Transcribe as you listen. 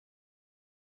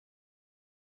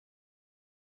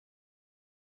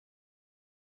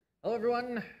Hello,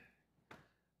 everyone.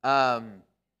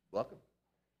 Welcome.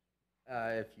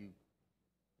 If you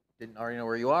didn't already know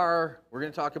where you are, we're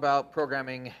going to talk about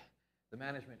programming the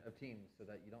management of teams so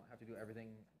that you don't have to do everything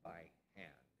by hand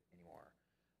anymore.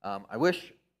 I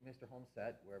wish Mr.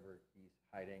 Homestead, wherever he's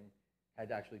hiding,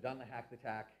 had actually done the hack the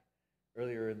tack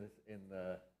earlier in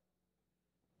the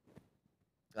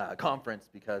conference,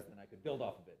 because then I could build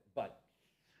off of it. But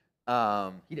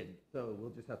he didn't, so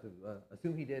we'll just have to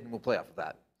assume he did, and we'll play off of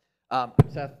that. I'm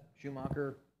Seth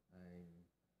Schumacher.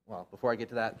 Well, before I get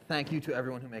to that, thank you to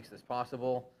everyone who makes this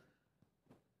possible.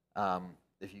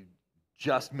 If you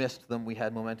just missed them, we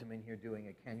had Momentum in here doing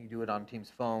a Can You Do It on Teams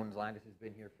phones. Landis has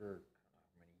been here for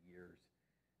many years,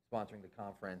 sponsoring the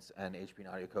conference, and HP and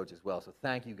Audio Coach as well. So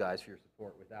thank you guys for your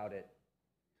support. Without it,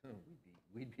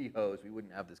 we'd be hosed. We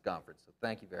wouldn't have this conference. So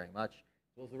thank you very much.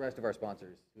 As well as the rest of our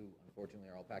sponsors, who unfortunately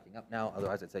are all packing up now.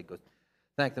 Otherwise, I'd say go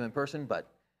thank them in person.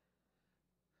 But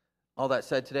all that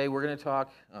said, today we're going to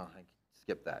talk. I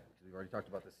skipped that because we've already talked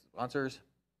about the sponsors.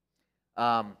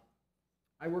 I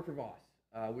work for Voss.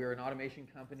 We're an automation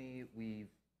company. We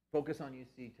focus on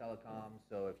UC Telecom.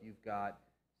 So if you've got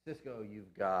Cisco,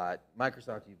 you've got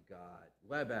Microsoft, you've got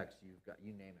WebEx, you've got,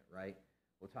 you name it, right?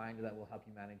 We'll tie into that. We'll help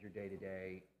you manage your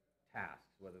day-to-day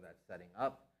tasks, whether that's setting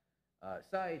up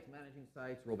sites, managing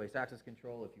sites, role-based access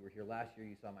control. If you were here last year,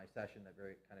 you saw my session that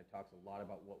very kind of talks a lot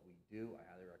about what we do. I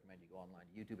highly recommend you go online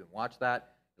to YouTube and watch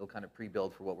that. It'll kind of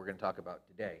pre-build for what we're going to talk about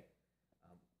today.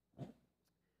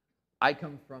 I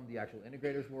come from the actual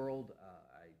integrators world.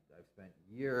 I've spent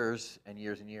years and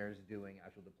years and years doing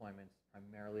actual deployments,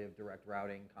 primarily of direct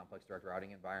routing, complex direct routing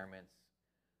environments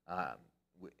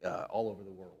all over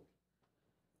the world.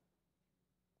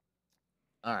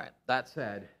 All right, that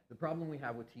said, the problem we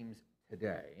have with Teams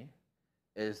today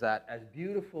is that as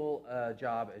beautiful a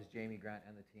job as Jamie Grant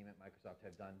and the team at Microsoft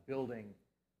have done building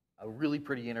a really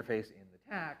pretty interface in the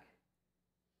TAC,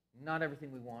 not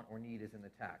everything we want or need is in the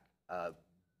TAC.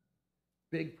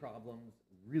 Big problems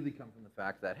really come from the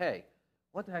fact that, hey,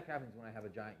 what the heck happens when I have a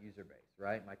giant user base,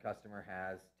 right? My customer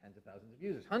has tens of thousands of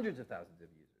users, hundreds of thousands of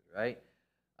users, right?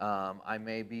 I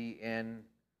may be in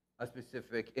a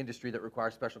specific industry that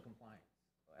requires special compliance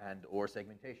and or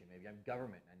segmentation. Maybe I'm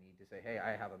government and I need to say, hey,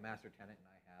 I have a master tenant and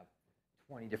I have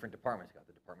 20 different departments. I've got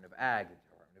the Department of Ag, the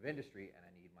Department of Industry, and I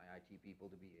need my IT people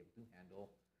to be able to handle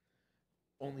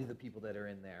only the people that are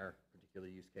in their particular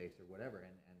use case or whatever.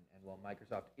 And while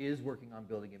Microsoft is working on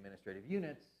building administrative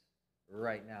units,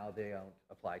 right now they don't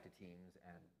apply to Teams,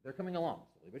 and they're coming along,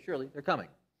 slowly but surely, they're coming.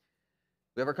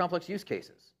 We have our complex use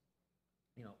cases.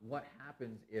 You know, what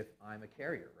happens if I'm a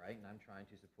carrier, right, and I'm trying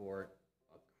to support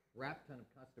a crap ton of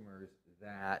customers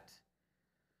that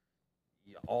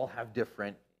all have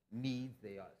different needs.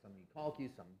 Some need call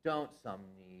queues, some don't, some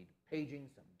need paging,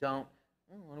 some don't.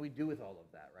 What do we do with all of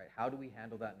that, right? How do we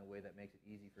handle that in a way that makes it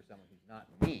easy for someone who's not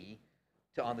me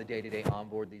to, on the day-to-day,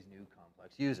 onboard these new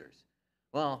complex users?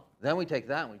 Well, then we take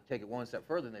that and we take it one step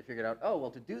further, and they figured out, oh,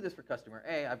 well, to do this for customer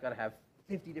A, I've got to have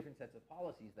 50 different sets of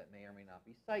policies that may or may not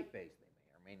be site-based. They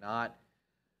may or may not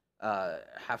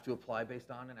have to apply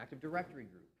based on an Active Directory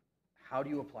group. How do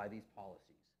you apply these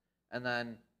policies? And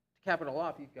then to cap it all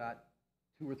off, you've got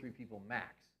 2 or 3 people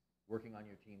max working on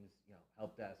your team's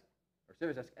help desk or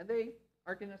service desk, and they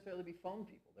aren't going to necessarily be phone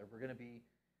people. They're going to be,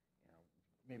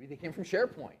 maybe they came from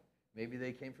SharePoint. Maybe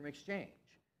they came from Exchange.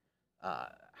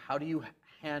 How do you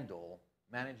handle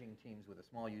managing teams with a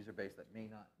small user base that may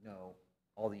not know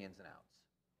all the ins and outs?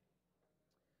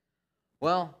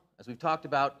 Well, as we've talked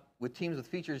about with teams with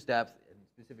features depth, and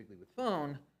specifically with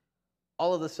phone,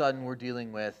 all of a sudden we're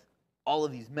dealing with all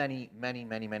of these many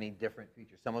different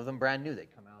features. Some of them brand new. They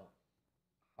come out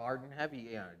hard and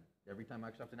heavy. Every time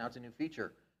Microsoft announces a new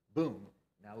feature, boom,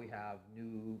 now we have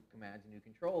new commands and new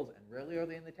controls, and rarely are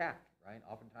they in the TAC, right?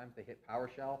 Oftentimes they hit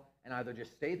PowerShell and either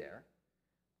just stay there,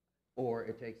 or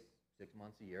it takes 6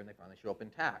 months, a year, and they finally show up in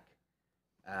TAC.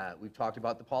 We've talked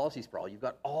about the policy sprawl. You've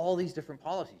got all these different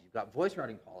policies. You've got voice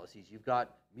routing policies. You've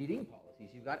got meeting policies.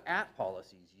 You've got app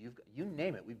policies. You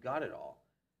name it. We've got it all.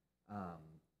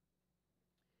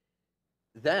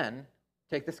 Then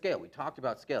take the scale. We talked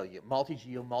about scale. You get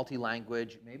multi-geo,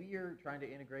 multi-language. Maybe you're trying to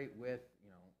integrate with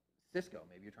Cisco.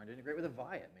 Maybe you're trying to integrate with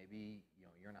Avaya. Maybe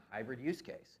you're in a hybrid use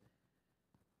case.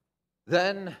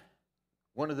 Then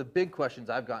one of the big questions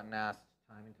I've gotten asked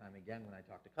time and time again when I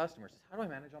talk to customers is, how do I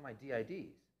manage all my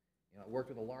DIDs? I worked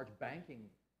with a large banking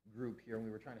group here, and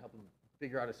we were trying to help them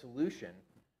figure out a solution.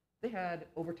 They had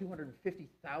over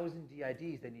 250,000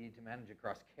 DIDs they needed to manage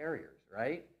across carriers,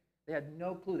 right? They had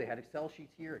no clue. They had Excel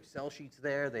sheets here, Excel sheets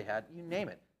there. They had, you name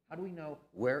it. How do we know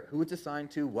who it's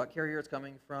assigned to, what carrier it's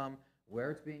coming from,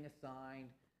 where it's being assigned?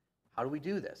 how do we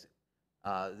do this?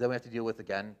 Then we have to deal with,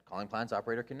 again, calling plans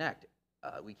operator connect.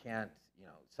 We can't,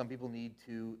 some people need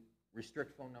to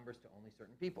restrict phone numbers to only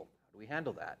certain people. How do we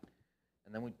handle that?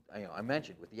 And then I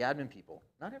mentioned with the admin people,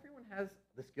 not everyone has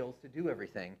the skills to do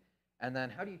everything. And then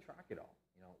how do you track it all?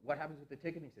 What happens with the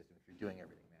ticketing system if you're doing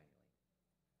everything manually?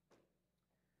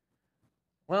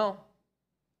 Well,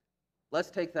 let's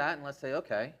take that and let's say,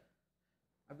 okay,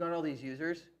 I've got all these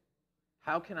users.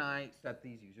 How can I set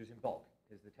these users in bulk?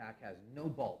 Because the TAC has no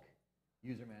bulk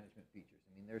user management features.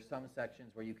 I mean, there's some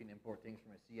sections where you can import things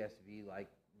from a CSV like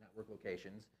network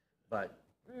locations, but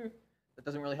that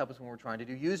doesn't really help us when we're trying to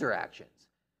do user actions.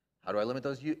 How do I limit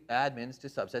those admins to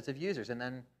subsets of users? And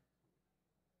then,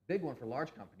 big one for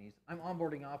large companies, I'm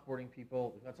onboarding, offboarding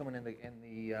people. We've got someone in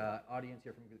the audience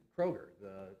here from Kroger,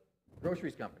 the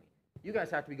groceries company. You guys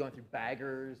have to be going through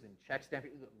baggers and check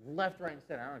stamping, left, right, and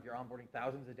center. I don't know if you're onboarding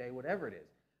thousands a day, whatever it is.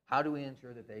 How do we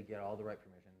ensure that they get all the right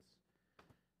permissions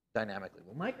dynamically?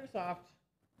 Well, Microsoft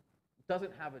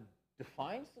doesn't have a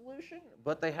defined solution,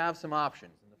 but they have some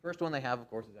options. And the first one they have, of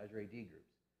course, is Azure AD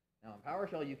groups. Now, in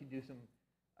PowerShell, you can do some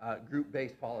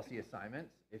group-based policy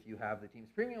assignments. If you have the Teams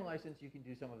Premium license, you can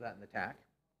do some of that in the TAC.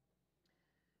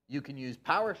 You can use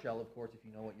PowerShell, of course, if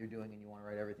you know what you're doing and you want to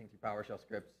write everything through PowerShell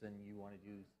scripts and you want to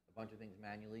do a bunch of things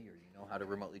manually or you know how to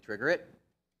remotely trigger it.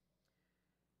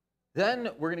 Then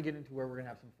we're going to get into where we're going to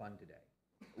have some fun today.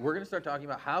 We're going to start talking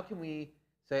about how can we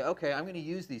say, okay, I'm going to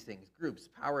use these things, groups,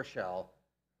 PowerShell,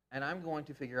 and I'm going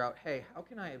to figure out, hey, how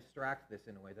can I abstract this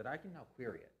in a way that I can now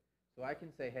query it? So I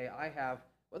can say, hey, I have,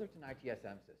 whether it's an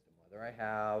ITSM system, whether I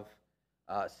have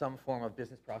some form of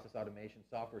business process automation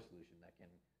software solution that can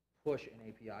push an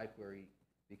API query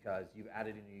because you've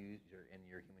added in a user in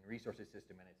your human resources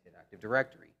system and it's hit Active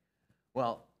Directory.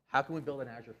 Well, how can we build an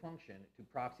Azure function to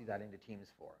proxy that into Teams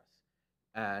for us?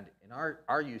 And in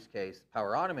our use case,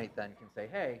 Power Automate then can say,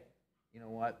 hey, you know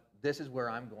what, this is where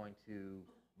I'm going to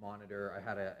monitor. I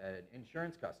had an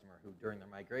insurance customer who during their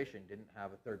migration didn't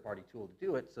have a third-party tool to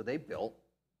do it, so they built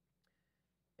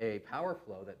a Power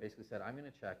Flow that basically said, I'm going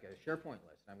to check a SharePoint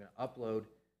list. I'm going to upload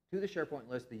to the SharePoint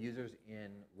list the users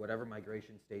in whatever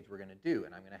migration stage we're going to do,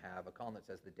 and I'm going to have a column that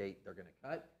says the date they're going to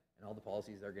cut and all the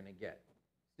policies they're going to get.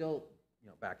 Still,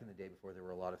 back in the day before there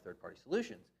were a lot of third-party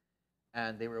solutions,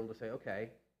 and they were able to say, okay,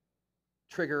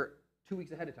 trigger 2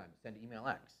 weeks ahead of time, send email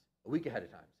X. A week ahead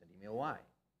of time, send email Y.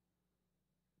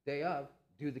 Day of,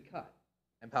 do the cut.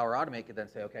 And Power Automate could then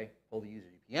say, okay, pull the user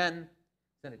UPN,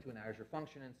 send it to an Azure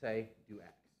function, and say, do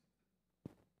X.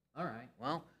 All right,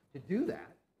 well, to do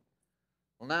that,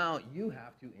 well, now you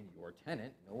have to, in your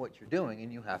tenant, know what you're doing,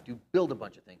 and you have to build a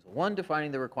bunch of things. One,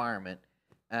 defining the requirement,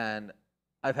 and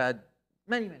I've had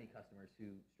many, many customers who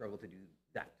struggle to do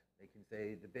that. They can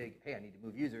say the big, hey, I need to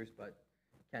move users, but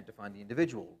can't define the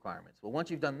individual requirements. Well, once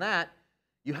you've done that,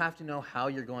 you have to know how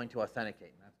you're going to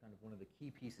authenticate. And that's kind of one of the key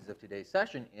pieces of today's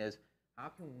session is how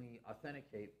can we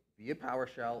authenticate via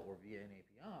PowerShell or via an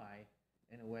API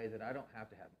in a way that I don't have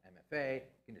to have MFA,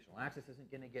 conditional access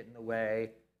isn't going to get in the way,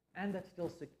 and that's still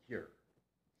secure.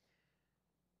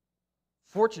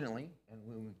 Fortunately, and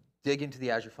when we dig into the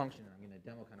Azure function, and I'm going to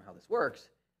demo kind of how this works,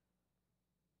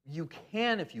 you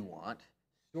can, if you want,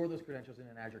 store those credentials in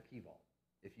an Azure Key Vault.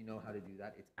 If you know how to do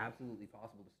that, it's absolutely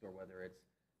possible to store whether it's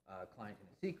a client in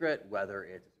a secret, whether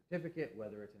it's a certificate,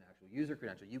 whether it's an actual user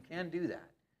credential. You can do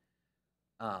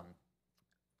that.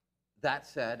 That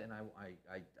said, and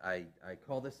I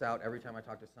call this out every time I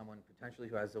talk to someone potentially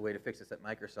who has a way to fix this at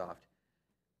Microsoft,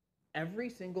 every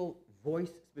single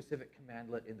voice-specific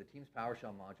commandlet in the Teams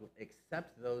PowerShell module,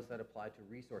 except those that apply to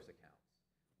resource accounts,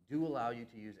 do allow you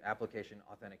to use application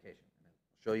authentication. And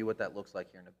I'll show you what that looks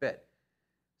like here in a bit.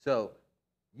 So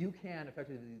you can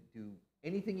effectively do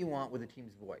anything you want with a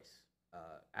Teams voice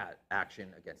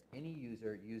action against any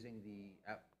user using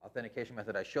the authentication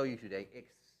method I show you today,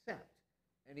 except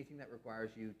anything that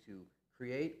requires you to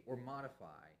create or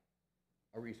modify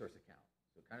a resource account.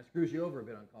 So it kind of screws you over a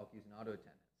bit on call queues and auto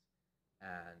attendance.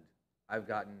 And I've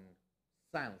gotten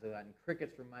silence, I've gotten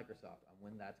crickets from Microsoft on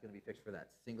when that's going to be fixed for that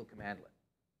single commandlet.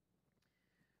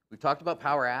 We've talked about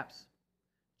Power Apps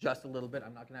just a little bit.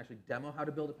 I'm not going to actually demo how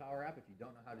to build a Power App. If you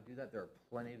don't know how to do that, there are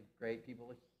plenty of great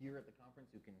people here at the conference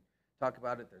who can talk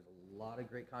about it. There's a lot of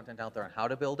great content out there on how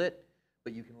to build it,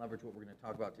 but you can leverage what we're going to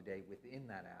talk about today within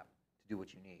that app to do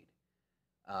what you need.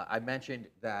 I mentioned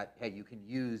that, hey, you can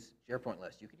use SharePoint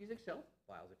lists. You could use Excel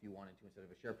files if you wanted to instead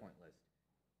of a SharePoint list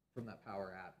from that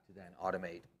Power App to then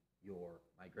automate your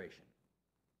migration.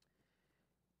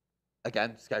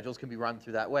 Again, schedules can be run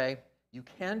through that way. You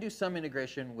can do some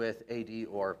integration with AD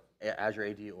or Azure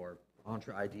AD or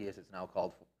Entra ID, as it's now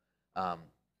called,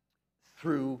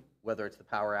 through whether it's the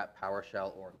Power App,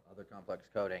 PowerShell, or other complex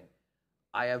coding.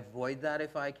 I avoid that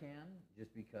if I can,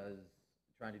 just because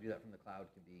trying to do that from the cloud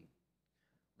can be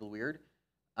a little weird.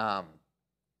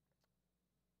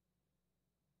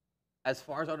 As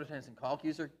far as auto-attendance and call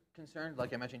queues are concerned,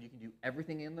 like I mentioned, you can do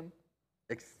everything in them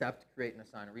except create and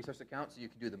assign a resource account. So you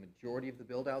can do the majority of the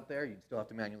build out there. You'd still have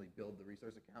to manually build the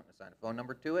resource account and assign a phone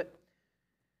number to it.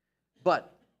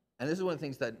 But, and this is one of the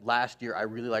things that last year I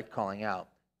really liked calling out,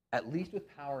 at least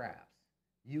with Power Apps,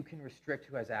 you can restrict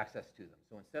who has access to them.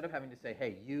 So instead of having to say,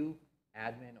 hey, you,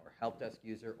 admin or help desk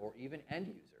user or even end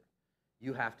user,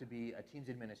 you have to be a Teams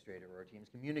administrator or a Teams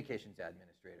communications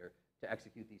administrator to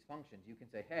execute these functions. You can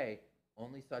say, hey,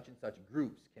 only such and such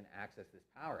groups can access this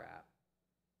Power App,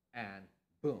 and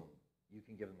boom, you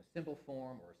can give them a simple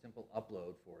form or a simple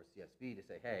upload for a CSV to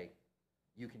say, hey,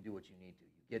 you can do what you need to.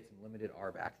 You get some limited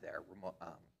RBAC there,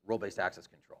 role-based access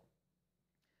control.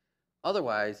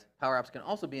 Otherwise, Power Apps can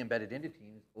also be embedded into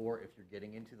Teams, or if you're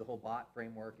getting into the whole bot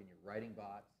framework and you're writing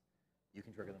bots, you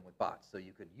can trigger them with bots. So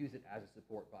you could use it as a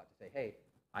support bot to say, hey,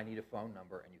 I need a phone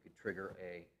number, and you could trigger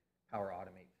a Power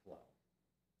Automate flow.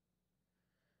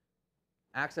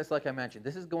 Access, like I mentioned,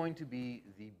 this is going to be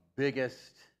the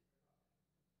biggest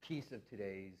piece of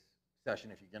today's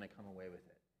session if you're going to come away with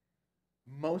it.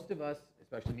 Most of us,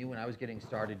 especially me when I was getting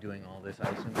started doing all this, I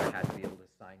assumed I had to be able to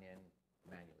sign in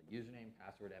manually. Username,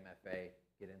 password, MFA,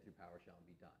 get in through PowerShell and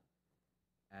be done.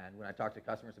 And when I talk to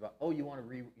customers about, oh, you want to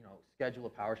schedule a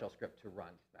PowerShell script to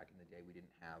run, back in the day we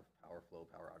didn't have PowerFlow,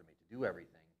 Power Automate to do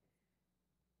everything,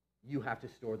 you have to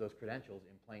store those credentials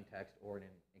in plain text or in an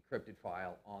encrypted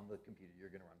file on the computer you're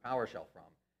going to run PowerShell from.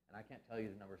 And I can't tell you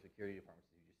the number of security departments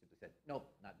who just simply said, nope,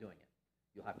 not doing it.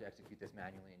 You'll have to execute this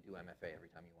manually and do MFA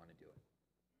every time you want to do it.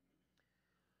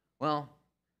 Well,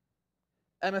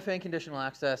 MFA and conditional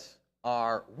access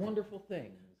are wonderful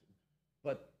things,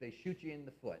 but they shoot you in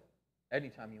the foot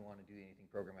anytime you want to do anything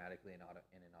programmatically in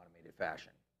an automated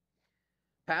fashion.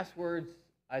 Passwords,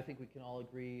 I think we can all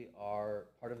agree, are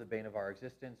part of the bane of our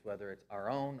existence, whether it's our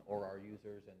own or our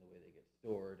users and the way they get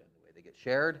stored and the way they get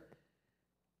shared.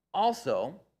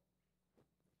 Also,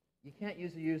 you can't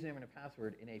use a username and a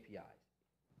password in APIs.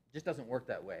 It just doesn't work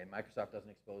that way, and Microsoft doesn't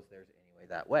expose theirs anyway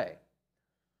that way.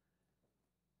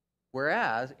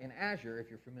 Whereas in Azure, if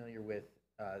you're familiar with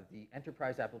the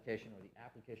enterprise application or the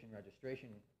application registration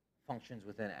functions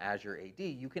within Azure AD,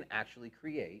 you can actually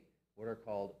create what are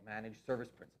called managed service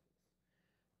principals.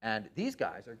 And these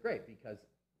guys are great because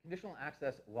conditional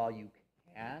access, while you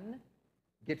can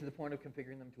get to the point of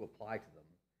configuring them to apply to them,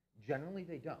 generally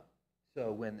they don't.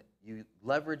 So when you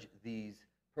leverage these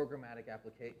programmatic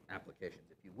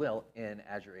applications, if you will, in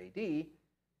Azure AD,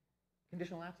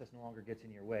 conditional access no longer gets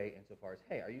in your way insofar as,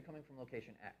 hey, are you coming from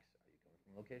location X? Are you coming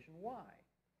from location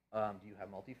Y? Do you have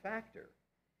multi-factor?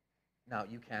 Now,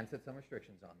 you can set some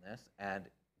restrictions on this, and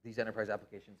these enterprise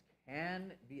applications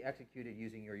can be executed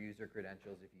using your user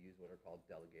credentials if you use what are called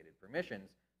delegated permissions.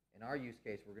 In our use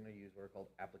case, we're going to use what are called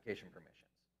application permissions.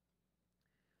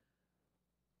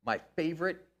 My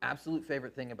favorite, absolute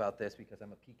favorite thing about this, because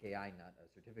I'm a PKI nut, a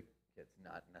certificates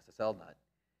nut, an SSL nut,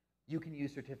 you can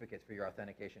use certificates for your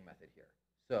authentication method here.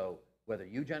 So whether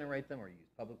you generate them or use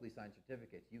publicly signed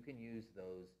certificates, you can use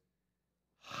those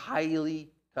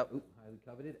highly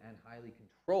coveted and highly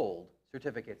controlled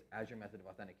certificates as your method of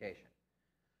authentication.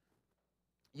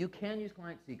 You can use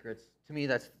client secrets. To me,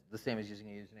 that's the same as using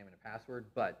a username and a password,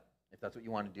 but if that's what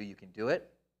you want to do, you can do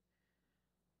it.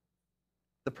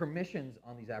 The permissions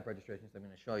on these app registrations I'm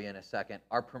going to show you in a second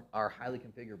are highly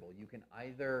configurable. You can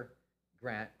either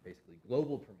grant basically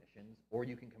global permissions, or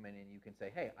you can come in and you can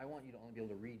say, hey, I want you to only be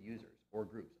able to read users or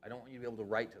groups. I don't want you to be able to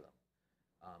write to them.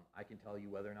 I can tell you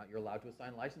whether or not you're allowed to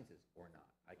assign licenses or not.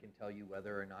 I can tell you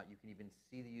whether or not you can even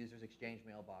see the user's Exchange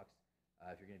mailbox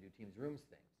if you're going to do Teams Rooms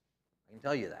things. I can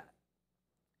tell you that.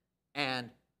 And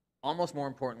almost more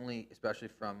importantly, especially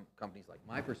from companies like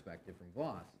my perspective, from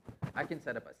Voss, I can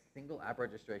set up a single app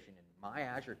registration in my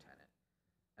Azure tenant,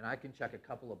 and I can check a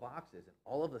couple of boxes, and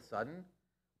all of a sudden,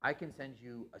 I can send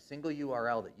you a single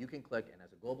URL that you can click, and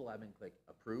as a global admin, click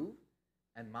approve,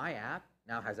 and my app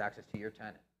now has access to your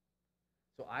tenant.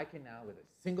 So I can now, with a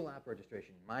single app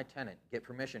registration in my tenant, get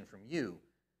permission from you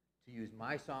to use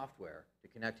my software to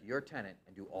connect to your tenant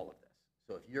and do all of this.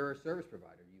 So if you're a service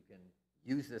provider, you can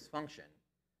use this function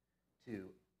to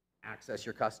access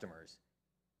your customers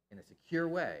in a secure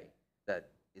way that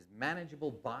is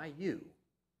manageable by you,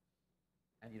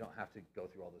 and you don't have to go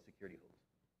through all the security hoops.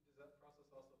 Does that process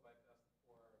also bypass the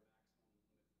 4-hour maximum limit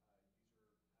user access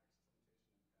limitation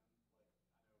in PEM? Like, I know,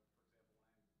 for example, when I'm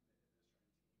administering Teams,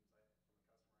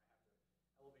 from a customer, I have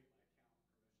to elevate my account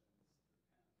permissions to the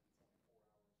PEM, and it's only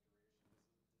 4 hours duration.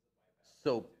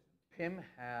 So PIM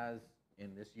has,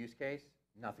 in this use case,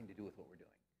 nothing to do with what we're doing.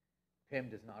 PIM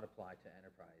does not apply to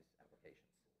enterprise applications.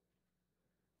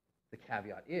 The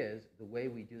caveat is, the way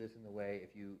we do this in the way,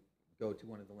 if you go to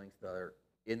one of the links that are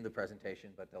in the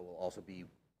presentation, but that will also be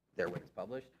there when it's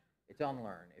published, it's on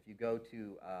Learn. If you go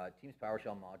to Teams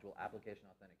PowerShell module, application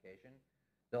authentication,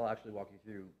 they'll actually walk you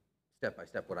through step by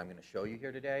step what I'm going to show you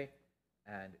here today,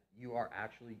 and you are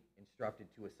actually instructed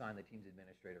to assign the Teams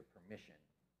administrator permission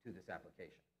to this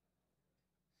application.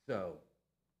 So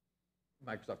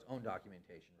Microsoft's own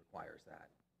documentation requires that.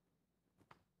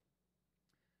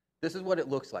 This is what it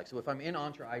looks like. So if I'm in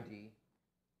Entra ID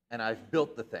and I've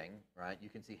built the thing, right, you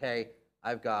can see, hey,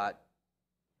 I've got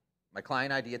my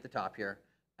client ID at the top here,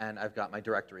 and I've got my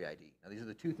directory ID. Now, these are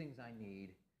the two things I need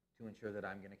to ensure that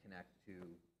I'm going to connect to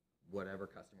whatever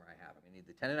customer I have. I'm going to need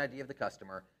the tenant ID of the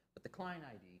customer, but the client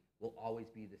ID will always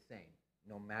be the same,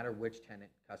 no matter which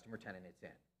customer tenant it's in.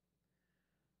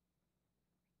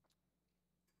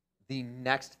 The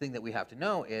next thing that we have to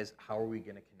know is, how are we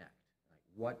going to connect? Right?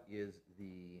 What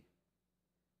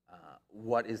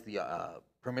is the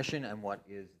permission and what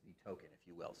is the token, if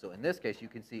you will? So in this case, you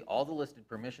can see all the listed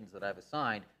permissions that I've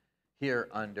assigned here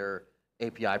under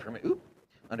API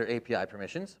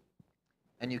permissions.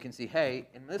 And you can see, hey,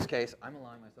 in this case, I'm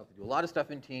allowing myself to do a lot of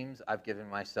stuff in Teams. I've given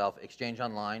myself Exchange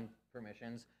Online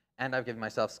permissions, and I've given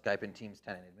myself Skype and Teams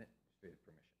tenant administrative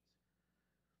permissions.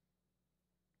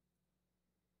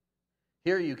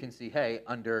 Here you can see, hey,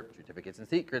 under certificates and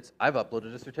secrets, I've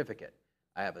uploaded a certificate.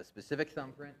 I have a specific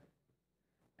thumbprint,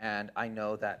 and I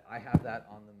know that I have that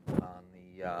on the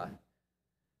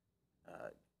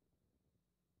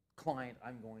client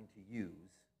I'm going to use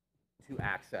to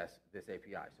access this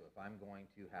API. So if I'm going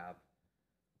to have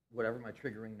whatever my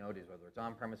triggering node is, whether it's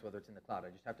on-premise, whether it's in the cloud, I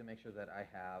just have to make sure that I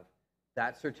have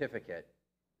that certificate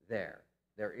there.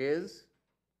 There is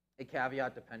a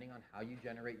caveat depending on how you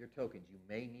generate your tokens. You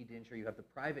may need to ensure you have the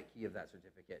private key of that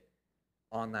certificate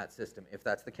on that system, if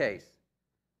that's the case,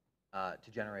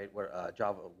 to generate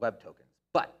Java web tokens.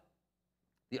 But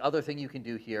the other thing you can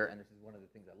do here, and this is one of the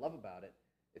things I love about it,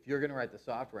 if you're going to write the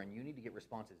software and you need to get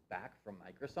responses back from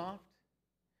Microsoft,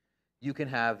 you can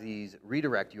have these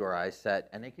redirect URIs set,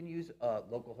 and they can use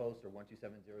localhost or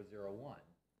 127.0.0.1, right?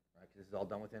 Because this is all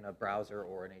done within a browser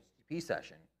or an HTTP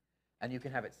session, and you can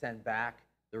have it send back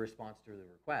the response to the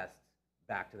requests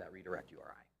back to that redirect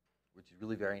URI, which is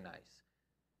really very nice.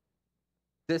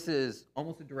 This is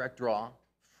almost a direct draw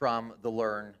from the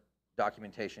Learn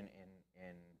documentation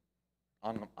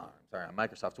on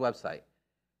Microsoft's website.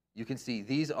 You can see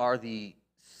these are the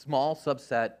small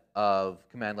subset of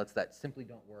commandlets that simply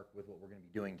don't work with what we're going to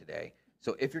be doing today.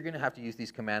 So if you're going to have to use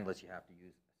these commandlets, you have to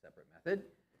use a separate method.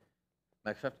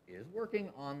 Microsoft is working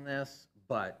on this,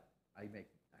 but I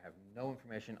have no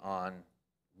information on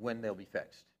when they'll be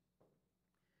fixed.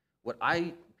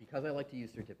 Because I like to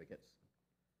use certificates,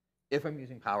 if I'm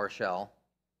using PowerShell,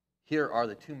 here are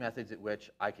the two methods at which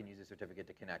I can use a certificate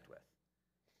to connect with.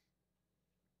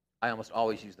 I almost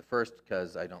always use the first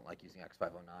because I don't like using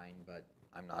X509, but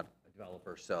I'm not a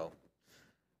developer, so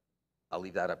I'll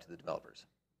leave that up to the developers.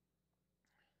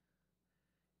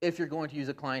 If you're going to use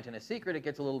a client and a secret, it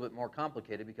gets a little bit more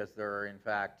complicated because there are, in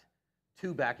fact,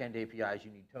 two back-end APIs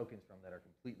you need tokens from that are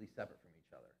completely separate from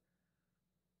each other.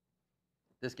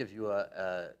 This gives you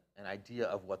an idea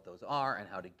of what those are and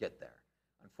how to get there.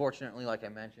 Unfortunately, like I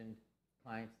mentioned,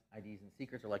 clients, IDs, and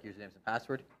secrets are like usernames and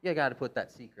password. You got to put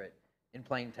that secret in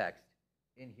plain text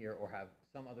in here or have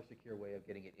some other secure way of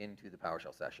getting it into the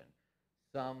PowerShell session.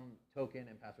 Some token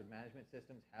and password management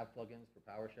systems have plugins for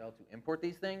PowerShell to import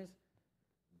these things.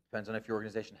 Depends on if your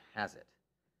organization has it.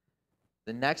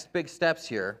 The next big steps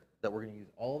here that we're going to use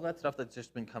all of that stuff that's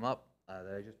just been come up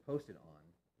that I just posted on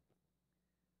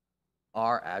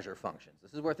are Azure functions.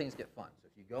 This is where things get fun. So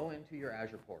if you go into your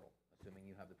Azure portal, assuming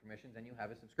you have the permissions and you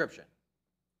have a subscription,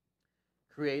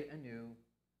 create a new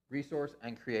resource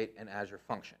and create an Azure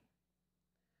function.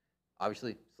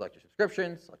 Obviously, select your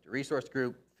subscription, select your resource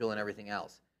group, fill in everything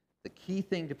else. The key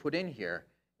thing to put in here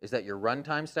is that your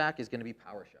runtime stack is going to be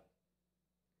PowerShell.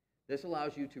 This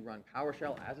allows you to run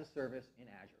PowerShell as a service in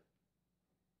Azure.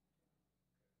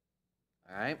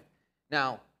 All right?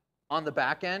 Now, on the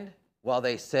back end, while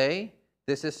they say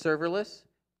this is serverless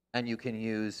and you can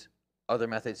use other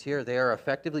methods here, they are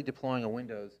effectively deploying a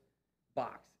Windows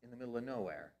box in the middle of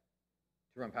nowhere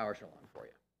to run PowerShell on for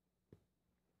you.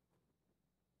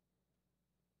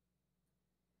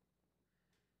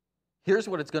 Here's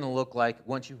what it's going to look like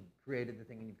once you've created the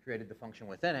thing and you've created the function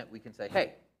within it. We can say,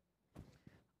 hey,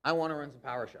 I want to run some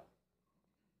PowerShell.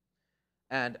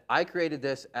 And I created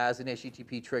this as an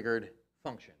HTTP triggered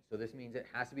function. So this means it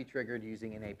has to be triggered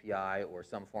using an API or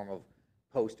some form of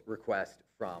post request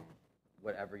from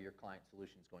whatever your client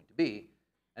solution is going to be.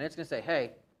 And it's going to say,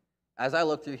 hey, as I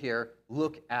look through here,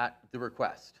 look at the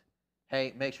request.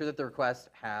 Hey, make sure that the request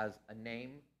has a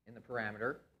name in the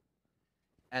parameter,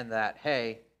 and that,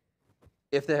 hey,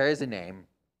 if there is a name,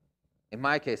 in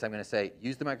my case, I'm going to say,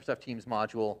 use the Microsoft Teams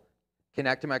module,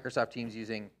 connect to Microsoft Teams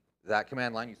using that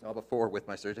command line you saw before with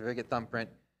my certificate thumbprint,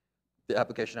 the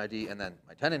application ID, and then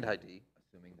my tenant ID,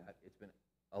 assuming that it's been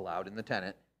allowed in the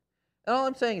tenant. And all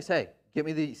I'm saying is, hey, give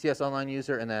me the CS Online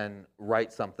user, and then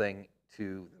write something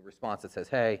to the response that says,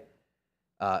 hey,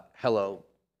 hello,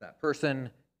 that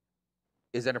person,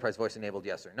 is enterprise voice enabled,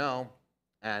 yes or no?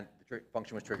 And the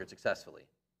function was triggered successfully.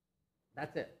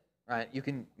 That's it, right? You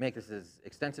can make this as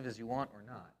extensive as you want or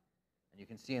not. And you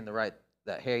can see in the right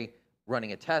that, hey,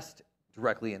 running a test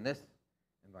directly in this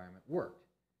environment worked.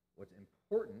 What's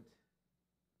important,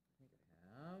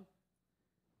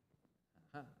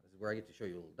 this is where I get to show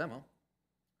you a little demo,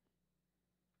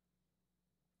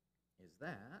 is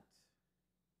that,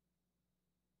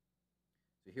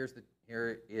 so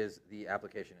here is the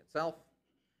application itself.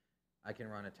 I can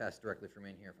run a test directly from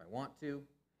in here if I want to,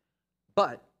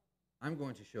 but I'm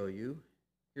going to show you,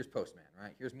 here's Postman,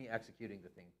 right? Here's me executing the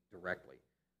thing directly.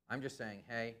 I'm just saying,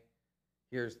 hey,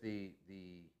 here's the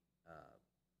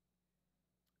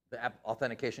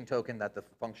authentication token that the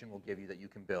function will give you that you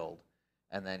can build,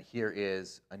 and then here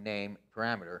is a name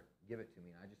parameter. Give it to me,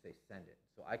 and I just say send it.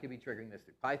 So I could be triggering this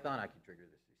through Python, I could trigger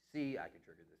this through C, I could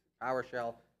trigger this through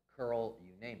PowerShell, curl,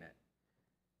 you name it.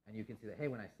 And you can see that, hey,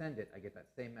 when I send it, I get that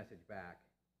same message back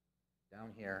down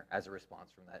here as a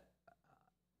response from that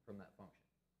function.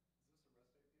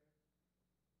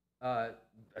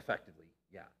 Effectively,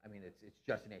 yeah. I mean, it's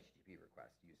just an HTTP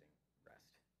request using REST.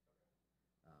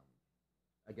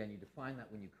 Again, you define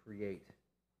that when you create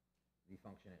the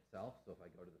function itself. So if I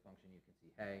go to the function, you can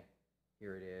see, hey,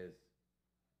 here it is,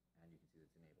 and you can see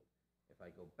it's enabled. If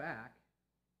I go back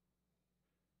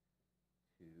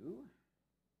to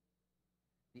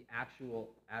the actual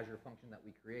Azure function that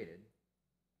we created,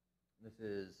 this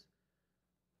is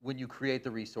when you create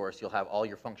the resource, you'll have all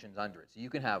your functions under it. So you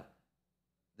can have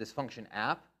this function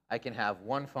app. I can have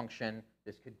one function.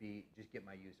 This could be just get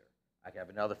my user. I can have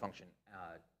another function,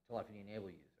 telephony enable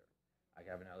user. I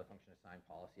can have another function, assign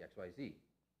policy XYZ.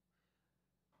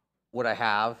 What I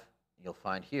have, you'll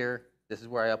find here, this is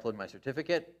where I upload my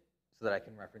certificate so that I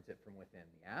can reference it from within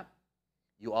the app.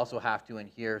 You also have to, in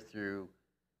here, through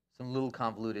some little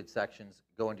convoluted sections,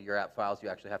 go into your app files. You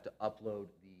actually have to upload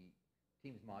the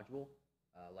Teams module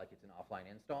like it's an offline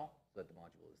install so that the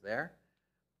module is there.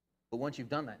 But once you've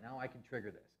done that, now I can trigger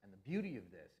this. And the beauty of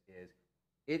this is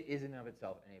it is in and of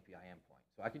itself an API endpoint.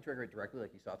 So I can trigger it directly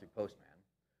like you saw through Postman.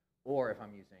 Or if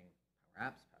I'm using Power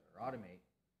Apps, Power Automate,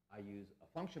 I use a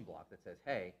function block that says,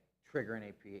 hey, trigger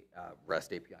an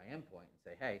REST API endpoint and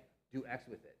say, hey, do X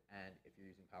with it. And if you're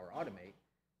using Power Automate,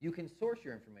 you can source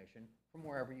your information from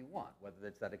wherever you want, whether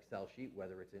it's that Excel sheet,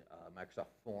 whether it's a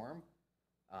Microsoft form,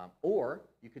 or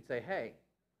you could say, hey,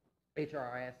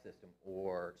 HRIS system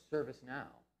or ServiceNow,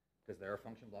 because there are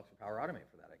function blocks for Power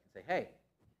Automate for that. I can say, hey,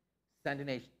 send an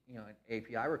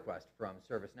API request from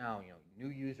ServiceNow. New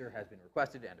user has been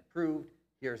requested and approved.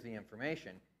 Here's the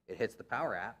information. It hits the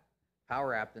Power App.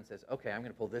 Power App then says, okay, I'm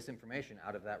going to pull this information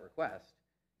out of that request,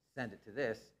 send it to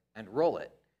this, and roll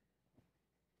it.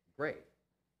 Great.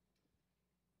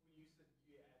 When you said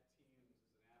you add Teams as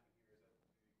an app in here, is that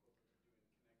the equivalent of doing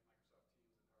connect Microsoft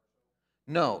Teams and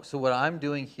PowerShell? No, so what I'm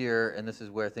doing here, and this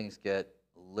is where things get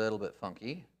a little bit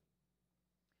funky,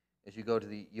 is you go to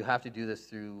you have to do this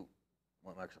through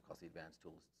what Microsoft calls the advanced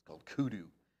tools. It's called Kudu.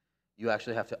 You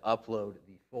actually have to upload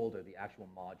the folder, the actual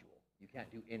module. You can't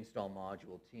do install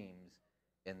module Teams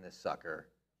in this sucker.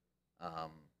 What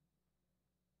about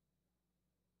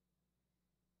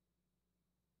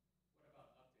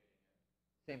updating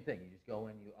it? Same thing. You just go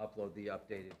in, you upload the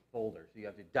updated folder. So you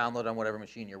have to download on whatever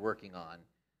machine you're working on.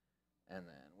 And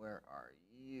then where are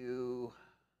you?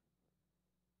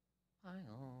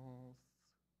 Files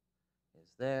is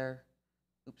there.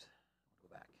 Oops, I'll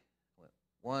go back. Went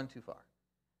one too far.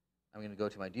 I'm going to go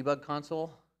to my debug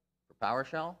console for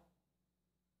PowerShell.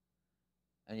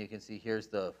 And you can see here's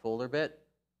the folder bit.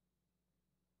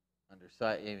 Under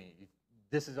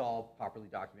this is all properly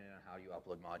documented on how you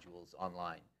upload modules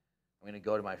online. I'm going to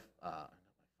go to my function.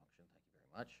 Thank you very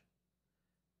much.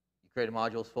 You create a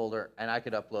modules folder, and I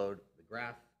could upload the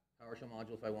graph PowerShell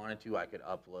module if I wanted to. I could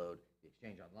upload the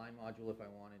Exchange Online module if I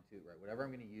wanted to. Right, whatever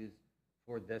I'm going to use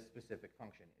for this specific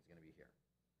function is going to be here.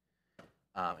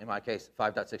 In my case,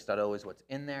 5.6.0 is what's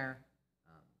in there.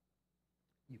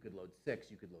 You could load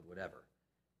 6. You could load whatever.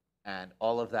 And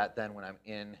all of that then when I'm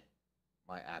in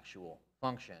my actual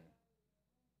function,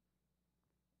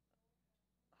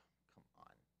 come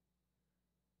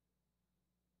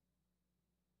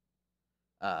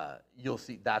on. You'll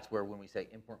see that's where when we say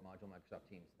import module Microsoft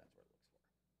Teams, that's where it looks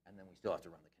for. And then we still have to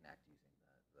run the connect using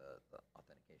the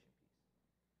authentication piece.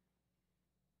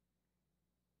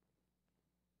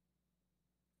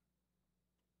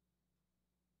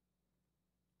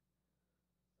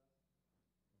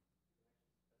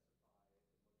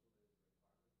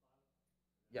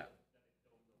 Yeah.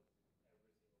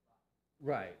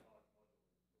 Right.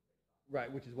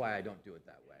 Right, which is why I don't do it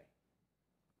that way.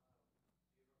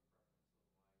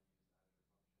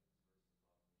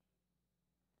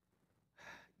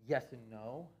 Yes and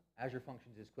no. Azure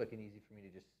Functions is quick and easy for me to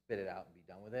just spit it out and be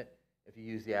done with it. If you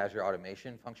use the Azure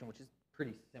Automation function, which is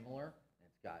pretty similar,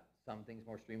 it's got some things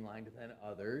more streamlined than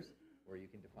others, where you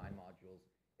can define modules.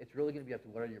 It's really going to be up to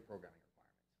what are your programming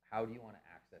requirements. How do you want to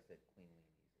access it cleanly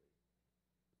and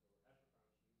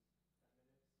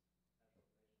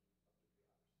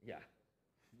easily?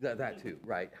 Yeah, that too,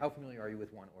 right. How familiar are you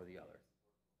with one or the other?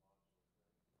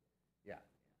 Yeah.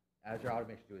 Azure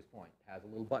Automation, to his point, has a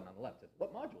little button on the left that says,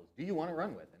 what modules do you want to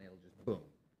run with? And it'll just boom.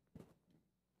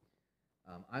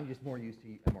 I'm just more used to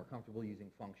and more comfortable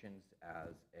using functions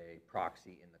as a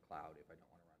proxy in the cloud if I don't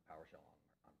want to run PowerShell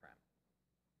on-prem.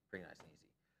 Pretty nice and easy.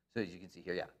 So as you can see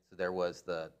here, yeah. So there was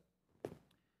the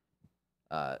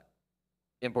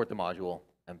import the module,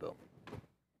 and boom.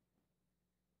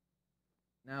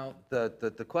 Now,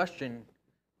 the question,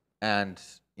 and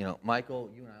Michael,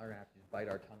 you and I are going to have to just bite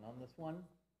our tongue on this one.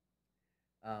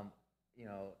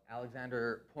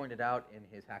 Alexander pointed out in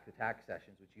his Hack Attack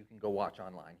sessions, which you can go watch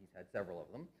online, he's had several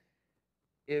of them.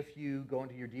 If you go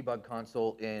into your debug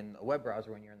console in a web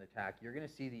browser when you're in the TAC, you're going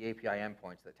to see the API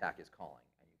endpoints that TAC is calling.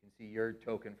 And you can see your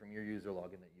token from your user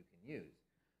login that you can use.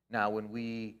 Now, when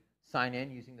we sign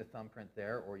in using the thumbprint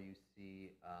there, or you see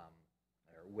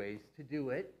there are ways to do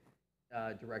it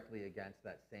directly against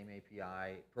that same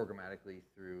API programmatically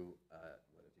through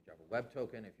whether it's a Java Web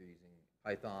Token, if you're using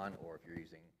Python, or if you're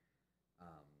using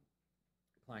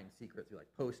client secret through like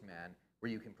Postman, where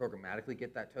you can programmatically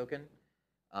get that token.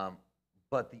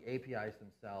 But the APIs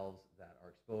themselves that are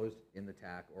exposed in the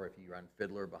TAC, or if you run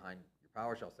Fiddler behind your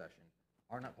PowerShell session,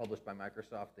 are not published by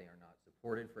Microsoft. They are not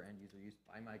supported for end-user use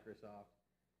by Microsoft.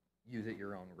 Use at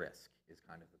your own risk is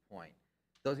kind of the point.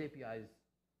 Those APIs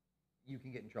you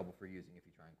can get in trouble for using if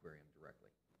you try and query them directly.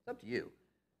 It's up to you.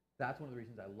 That's one of the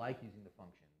reasons I like using the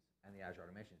functions and the Azure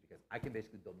automations, because I can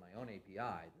basically build my own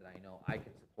API that I know I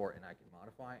can support and I can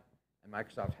modify, and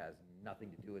Microsoft has nothing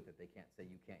to do with it. They can't say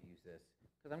you can't use this,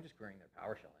 because I'm just querying their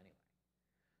PowerShell anyway.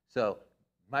 So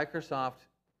Microsoft,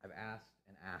 I've asked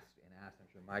and asked and asked. I'm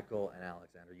sure Michael and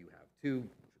Alexander, you have too.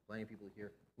 I'm sure plenty of people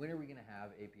here. When are we going to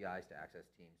have APIs to access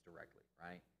Teams directly,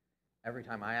 right? Every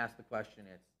time I ask the question,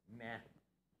 it's meh.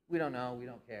 We don't know. We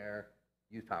don't care.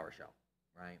 Use PowerShell,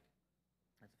 right?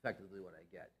 That's effectively what I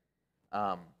get.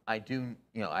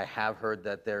 I have heard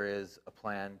that there is a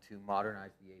plan to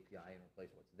modernize the API and replace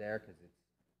what's there, because it's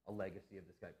a legacy of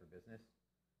the Skype for Business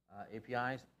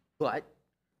APIs, but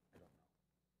I don't know.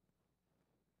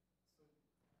 So I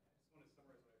just want to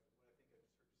summarize what I think I just heard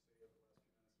you say over the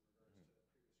last few minutes in regards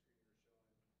to the previous screen you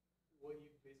were showing. What you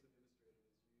basically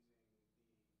demonstrated is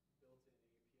using the built-in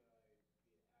API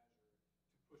via Azure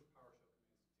to push PowerShell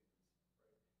commands to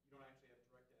Teams, right? You don't actually have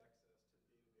direct access to the database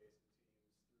in Teams through an API.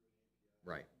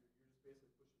 Right. You're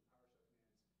just basically pushing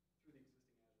PowerShell commands through the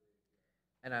existing Azure API.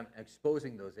 And I'm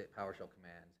exposing those PowerShell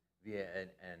commands via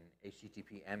an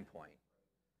HTTP endpoint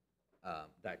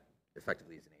that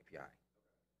effectively is an API. Okay.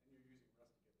 And you're using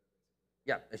REST to get there, basically.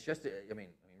 Yeah, it's just,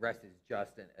 REST is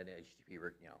just an HTTP,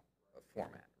 a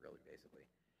format, really, basically.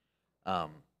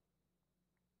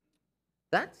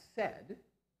 That said,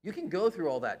 you can go through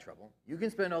all that trouble. You can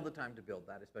spend all the time to build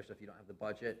that, especially if you don't have the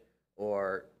budget,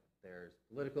 or there's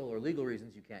political or legal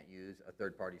reasons you can't use a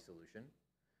third-party solution.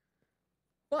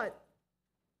 But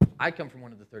I come from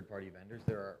one of the third-party vendors.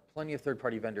 There are plenty of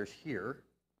third-party vendors here.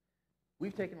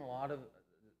 We've taken a lot of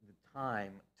the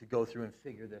time to go through and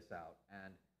figure this out.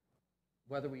 And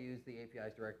whether we use the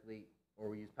APIs directly or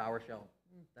we use PowerShell,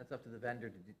 that's up to the vendor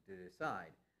to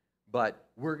decide. But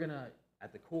we're going to,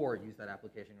 at the core, use that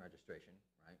application registration,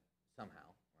 right, somehow,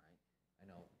 right? I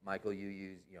know, Michael, you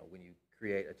use, when you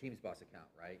create a TeamsBoss account,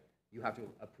 right, you have to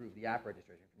approve the app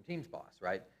registration from TeamsBoss,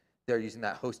 right? They're using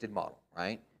that hosted model,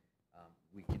 right?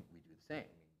 We do the same.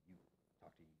 You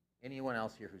talk to anyone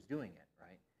else here who's doing it,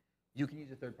 right? You can use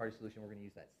a third-party solution. We're going to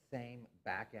use that same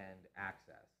back-end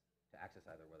access to access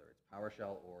either whether it's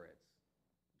PowerShell or it's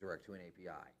direct to an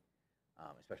API,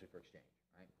 especially for Exchange,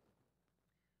 right?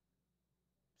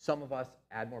 Some of us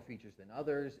add more features than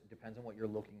others. It depends on what you're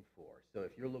looking for. So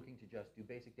if you're looking to just do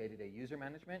basic day-to-day user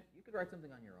management, you could write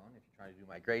something on your own. If you're trying to do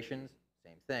migrations,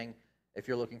 same thing. If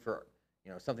you're looking for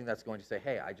something that's going to say,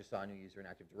 hey, I just saw a new user in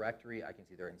Active Directory, I can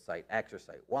see they're in site X or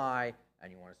site Y,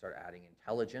 and you want to start adding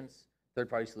intelligence,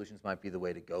 third-party solutions might be the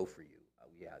way to go for you.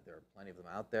 There are plenty of them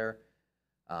out there.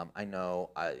 I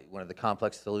know one of the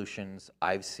complex solutions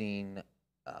I've seen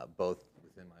both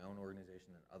within my own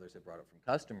organization and others have brought up from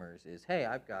customers is, hey,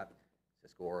 I've got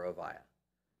Cisco or Avaya.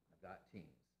 I've got Teams.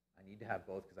 I need to have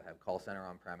both because I have call center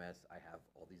on premise. I have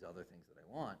all these other things that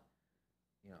I want.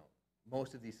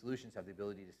 Most of these solutions have the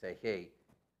ability to say, hey,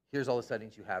 here's all the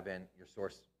settings you have in your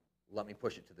source. Let me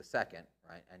push it to the second,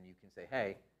 right? And you can say,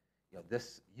 hey,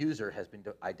 this user has been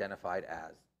identified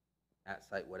as at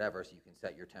site whatever, so you can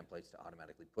set your templates to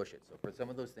automatically push it. So for some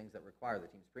of those things that require the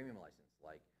Teams premium license,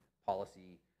 like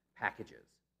policy packages,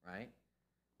 right?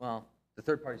 Well, the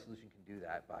third-party solution can do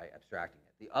that by abstracting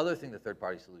it. The other thing the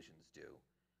third-party solutions do,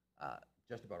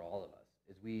 just about all of us,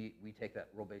 is we take that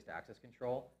role-based access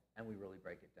control and we really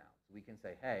break it down. So we can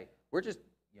say, hey, we're just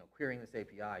querying this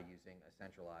API using a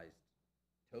centralized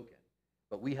token,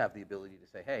 but we have the ability to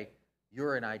say, hey,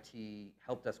 you're an IT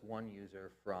help desk 1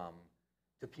 user from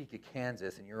Topeka,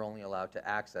 Kansas, and you're only allowed to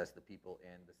access the people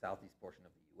in the southeast portion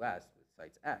of the US with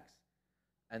sites X.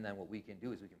 And then what we can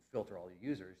do is we can filter all your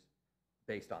users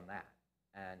based on that.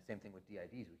 And same thing with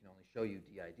DIDs. We can only show you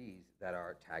DIDs that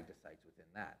are tagged to sites within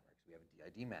that, right? So we have a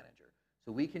DID manager.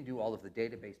 So we can do all of the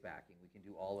database backing. We can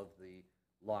do all of the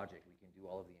logic. We can do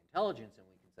all of the intelligence, and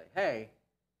we can say, hey,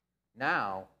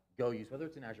 now go use, whether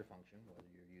it's an Azure function, whether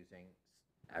you're using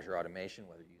Azure Automation,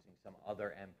 whether you're using some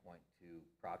other endpoint to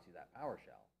proxy that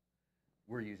PowerShell,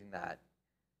 we're using that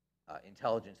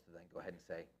intelligence to then go ahead and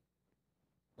say,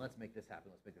 let's make this happen.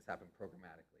 Let's make this happen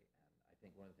programmatically. And I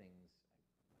think one of the things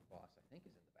my boss, I think,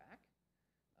 is in the back.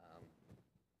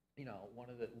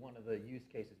 One of the use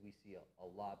cases we see a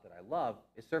lot that I love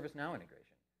is ServiceNow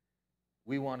integration.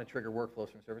 We want to trigger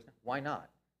workflows from ServiceNow. Why not?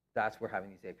 That's where having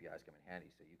these APIs come in handy.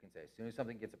 So you can say, as soon as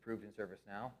something gets approved in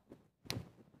ServiceNow,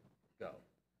 go.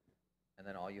 And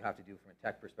then all you have to do from a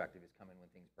tech perspective is come in when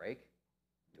things break,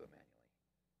 do it manually.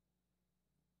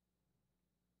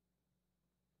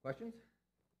 Questions?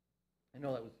 I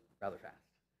know that was rather fast.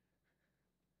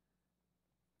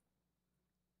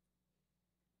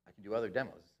 I can do other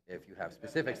demos if you have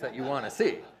specifics that you want to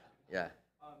see. Yeah.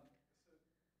 So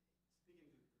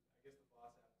speaking to, I guess, the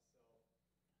boss app itself,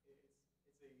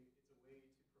 it's a way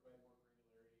to provide more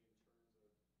granularity in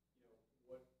terms of,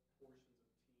 what portions of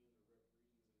teams or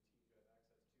regions of the team you have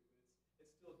access to, but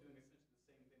it's still doing essentially the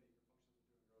same thing that your functions were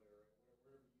doing earlier, right?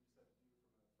 Whatever you just have to do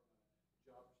from a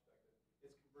job perspective,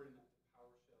 it's converting that to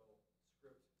PowerShell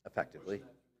script. Effectively.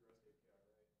 Pushing that through the REST API, right?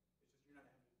 It's just you're not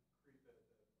having to create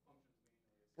the functions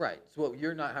manually. Right. So what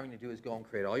you're not having to do is go and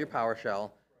create all your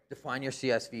PowerShell, define your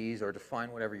CSVs, or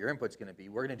define whatever your input's going to be.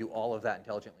 We're going to do all of that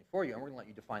intelligently for you, and we're going to let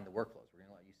you define the workflows. We're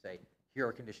going to let you say, here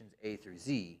are conditions A through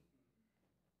Z,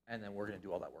 and then we're going to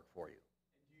do all that work for you.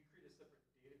 And do you create a separate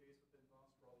database within Boss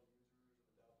for all the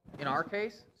users? In our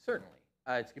case, certainly.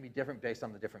 It's going to be different based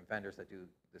on the different vendors that do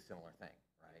the similar thing,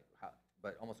 right?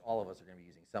 But almost all of us are going to be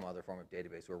using some other form of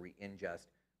database where we ingest,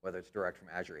 whether it's direct from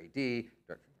Azure AD,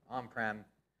 direct from on-prem,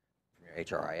 from your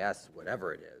HRIS,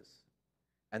 whatever it is,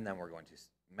 and then we're going to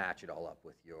match it all up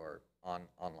with your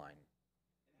online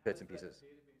bits and pieces.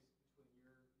 Database between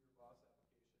your Boss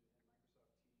application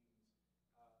and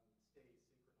Microsoft Teams stay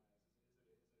synchronized?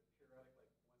 Is it a periodic,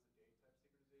 like once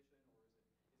a day type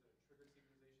synchronization, or is it a triggered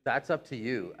synchronization? That's up to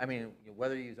you. I mean,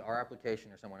 whether you use our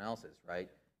application or someone else's, right?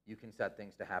 You can set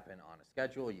things to happen on a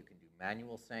schedule. You can do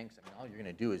manual syncs. I mean, all you're going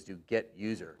to do is do get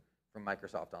user from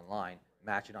Microsoft Online,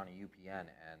 match it on a UPN,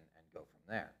 and go from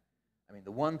there. I mean,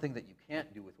 the one thing that you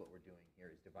can't do with what we're doing here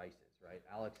is devices, right?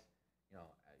 Alex,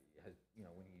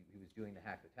 when he was doing the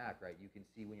hack attack, right? You can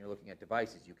see when you're looking at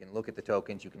devices, you can look at the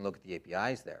tokens, you can look at the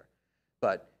APIs there,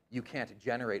 but you can't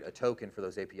generate a token for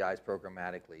those APIs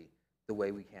programmatically the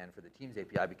way we can for the Teams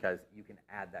API, because you can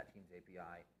add that Teams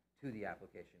API to the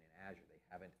application in Azure. They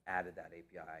haven't added that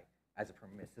API as a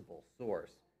permissible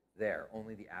source there.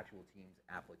 Only the actual Teams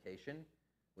application,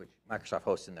 which Microsoft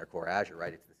hosts in their core Azure,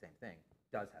 right? It's the same thing,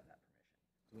 does have that permission.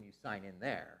 So when you sign in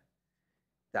there,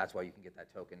 that's why you can get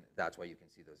that token. That's why you can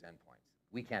see those endpoints.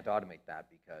 We can't automate that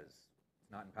because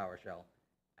it's not in PowerShell,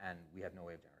 and we have no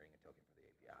way of generating a token for the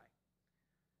API.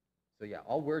 So yeah,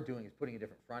 all we're doing is putting a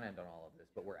different front end on all of this,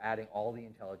 but we're adding all the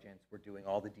intelligence. We're doing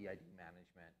all the DID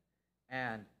management.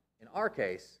 And in our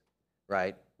case,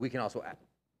 right, we can also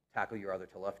tackle your other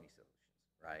telephony solutions,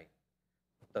 right?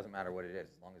 It doesn't matter what it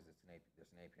is, as long as there's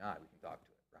an API, we can talk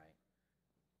to it, right?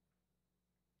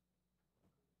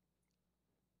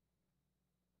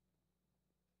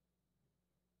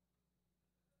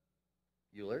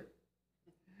 Euler?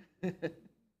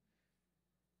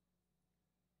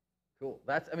 Cool.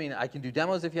 That's, I mean, I can do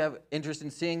demos if you have interest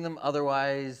in seeing them.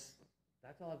 Otherwise,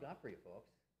 that's all I've got for you, folks.